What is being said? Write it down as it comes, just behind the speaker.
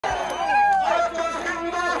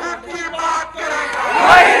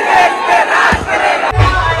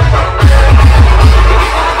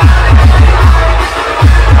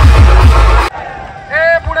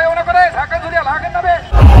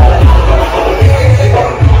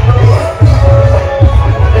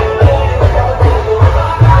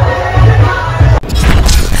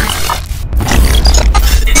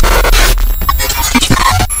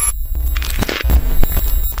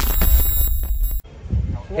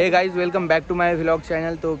Hey guys, welcome bank two माय vlog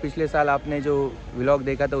channel. तो पिछले साल आपने जो व्लॉग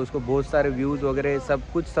देखा था उसको बहुत सारे व्यूज़ वगैरह सब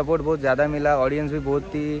कुछ सपोर्ट बहुत ज़्यादा मिला, ऑडियंस भी बहुत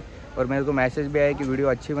थी और मेरे को मैसेज भी आया कि वीडियो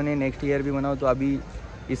अच्छी बनी, नेक्स्ट ईयर भी बनाओ। तो अभी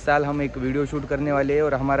इस साल हम एक वीडियो शूट करने वाले हैं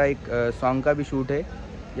और हमारा एक सॉन्ग का भी शूट है।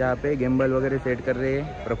 यहाँ पे गिम्बल वगैरह सेट कर रहे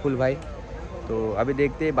हैं प्रफुल्ल भाई। तो अभी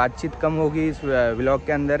देखते हैं, बातचीत कम होगी इस व्लॉग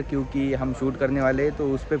के अंदर क्योंकि हम शूट करने वाले हैं तो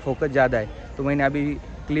उस पर फोकस ज़्यादा है। तो मैंने अभी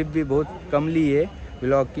क्लिप भी बहुत कम ली है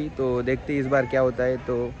व्लॉग की, तो देखते इस बार क्या होता है।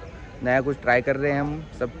 तो नया कुछ ट्राई कर रहे हैं हम,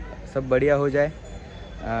 सब बढ़िया हो जाए।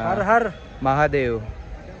 हर हर महादेव।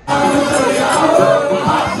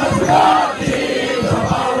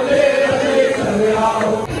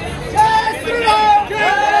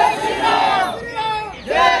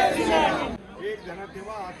 एक जण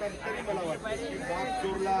तेव्हा आता तरी मला वाटतं की बाप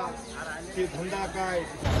चोरला की धंदा काय।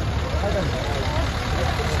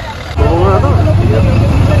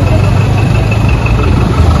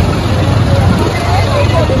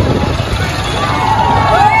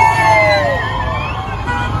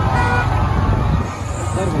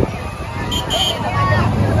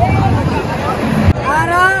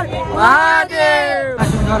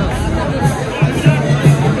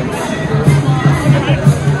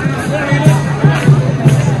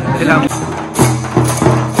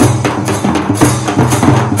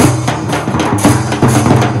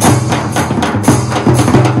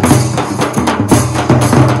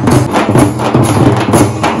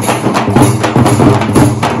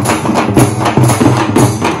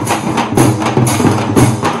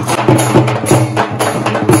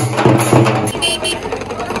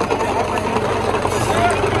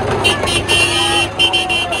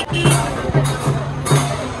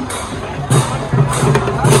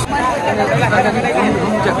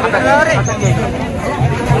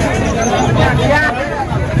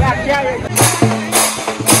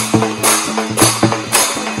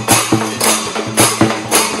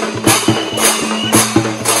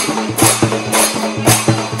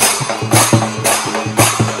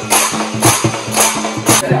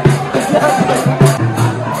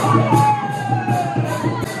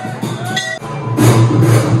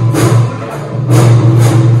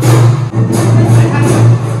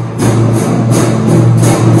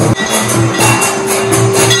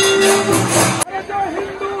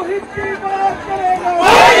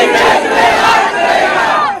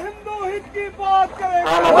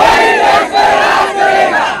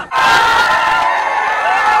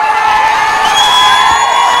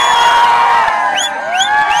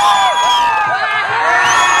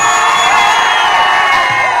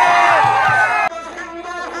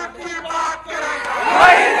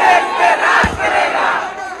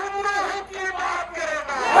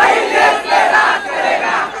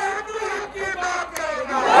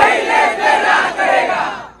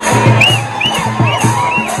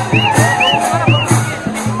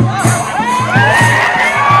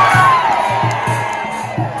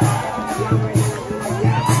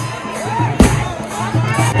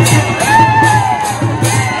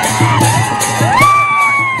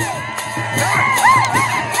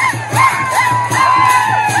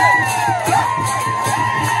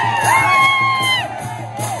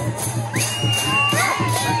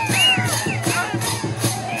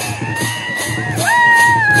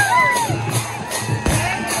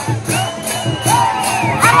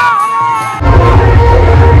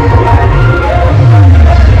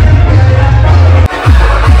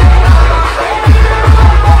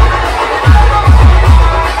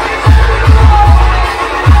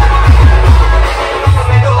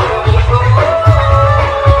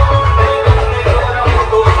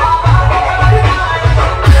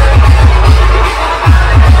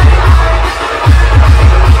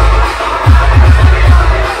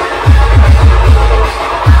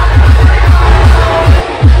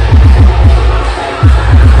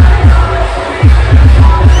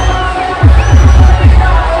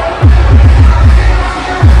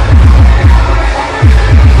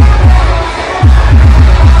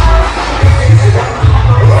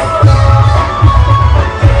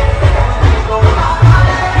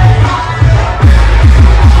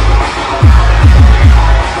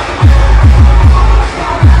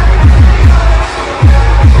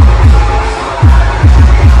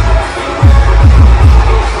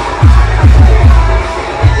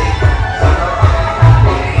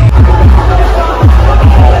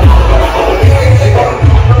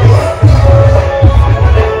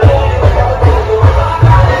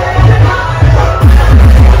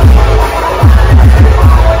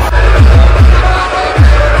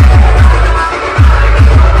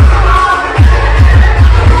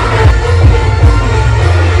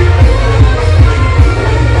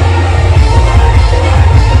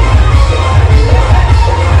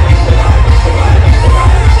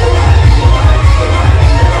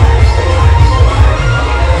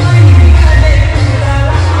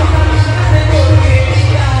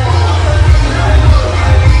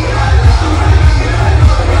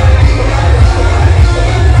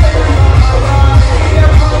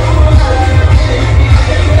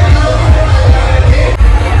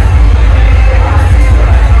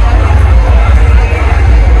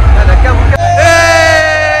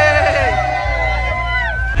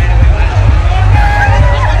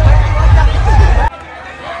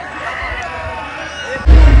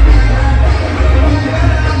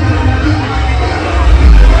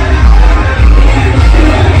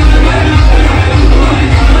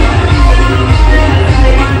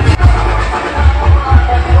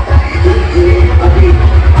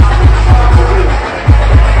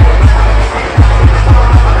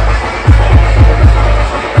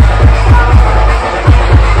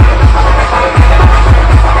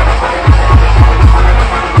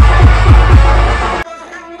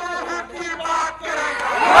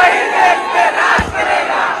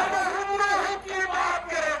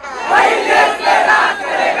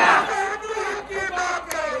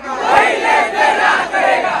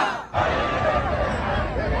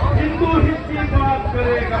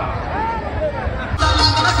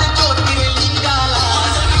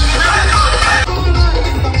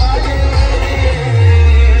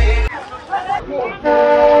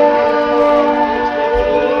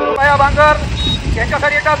 बांगर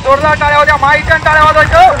यांच्यासाठी एकदा जोरदार टाळ्या होत्या. माईकन टाळ्या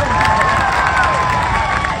वाजवायचं.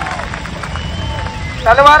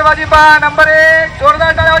 तलवारबाजी पहा नंबर 1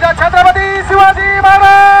 जोरदार टाळ्या होत्या. छत्रपती शिवाजी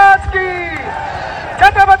महाराज की.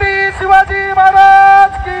 छत्रपती शिवाजी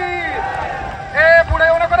महाराज की. ए पुढे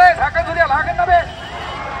येऊ नको रे. झाकण झुल्या लागेल ना बे.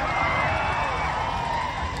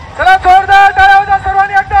 चला जोरदार टाळ्या होत्या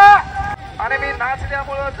सर्वांनी एकदा. आणि मी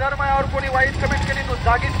नाचल्यामुळं जर माझ्यावर कोणी वाईट कमेंट केली तू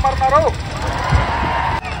जागीच मरणार हो.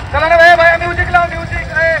 चला ना भाई म्युझिक लाव.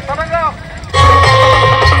 म्युझिक रे समजराव.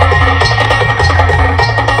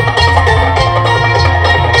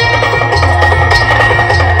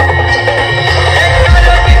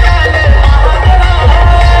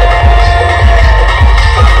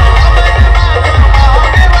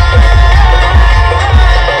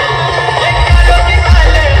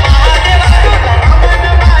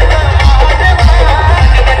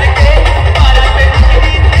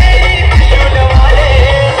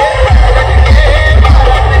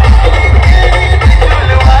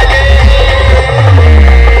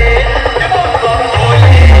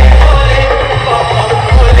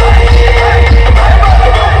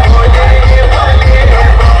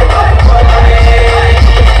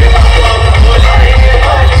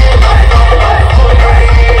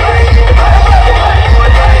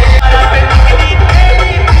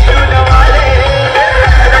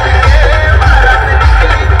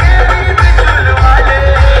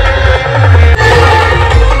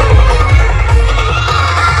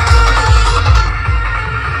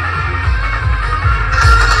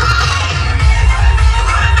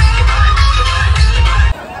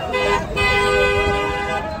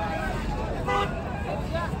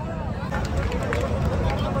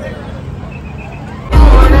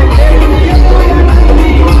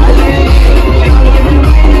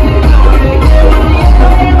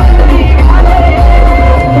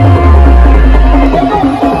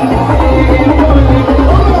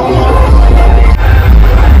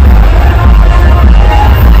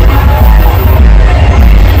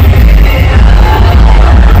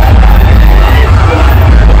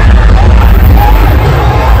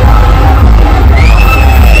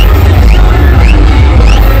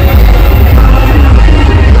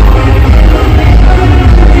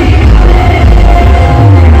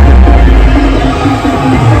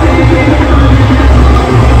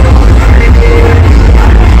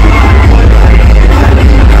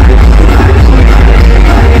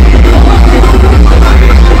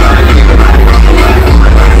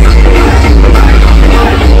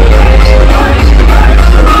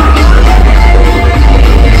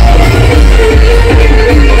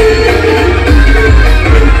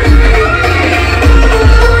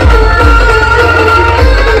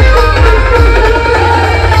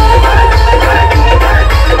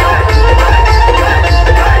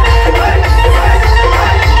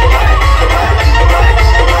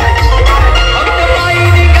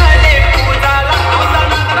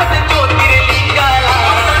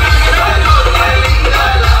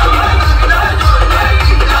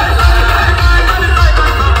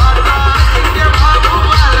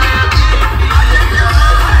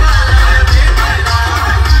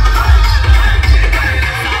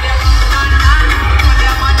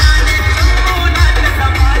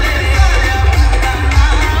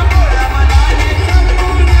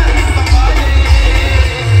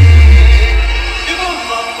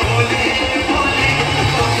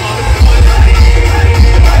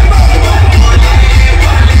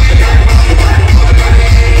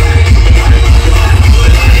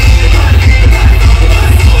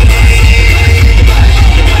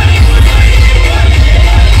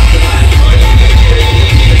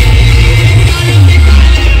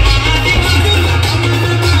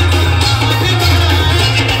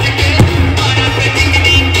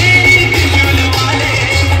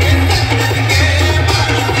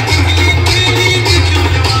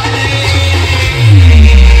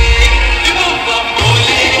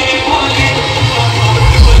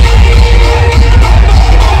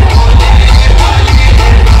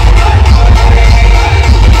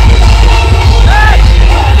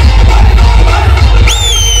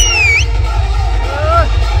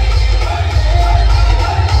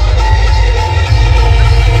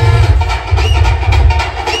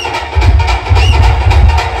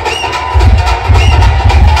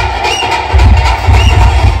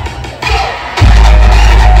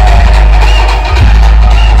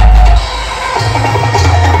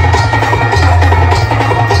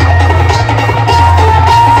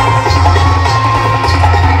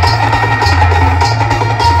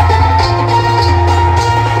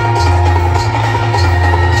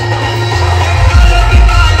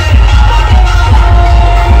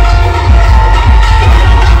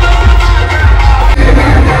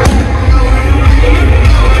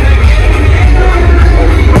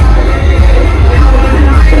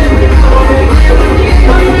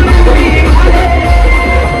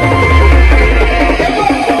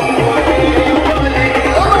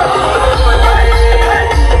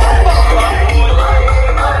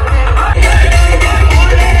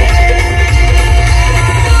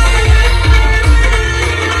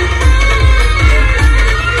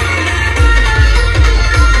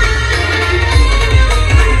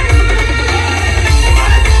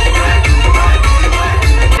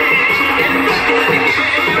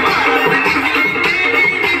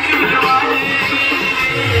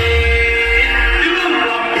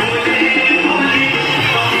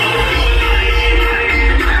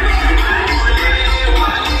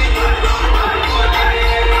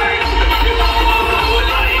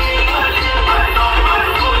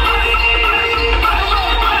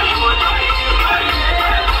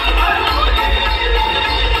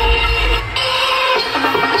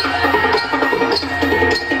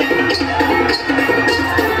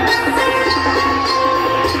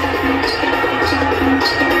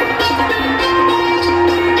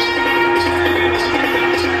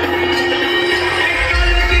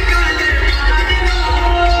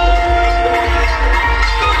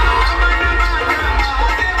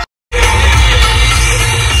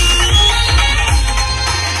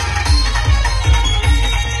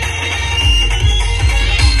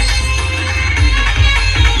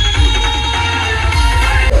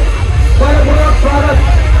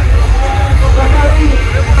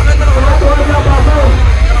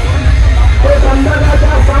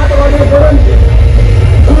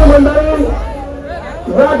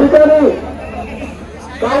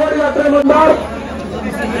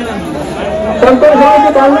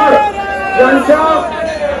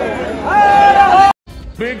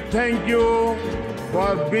 thank you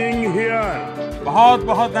for being here. बहुत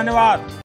बहुत धन्यवाद।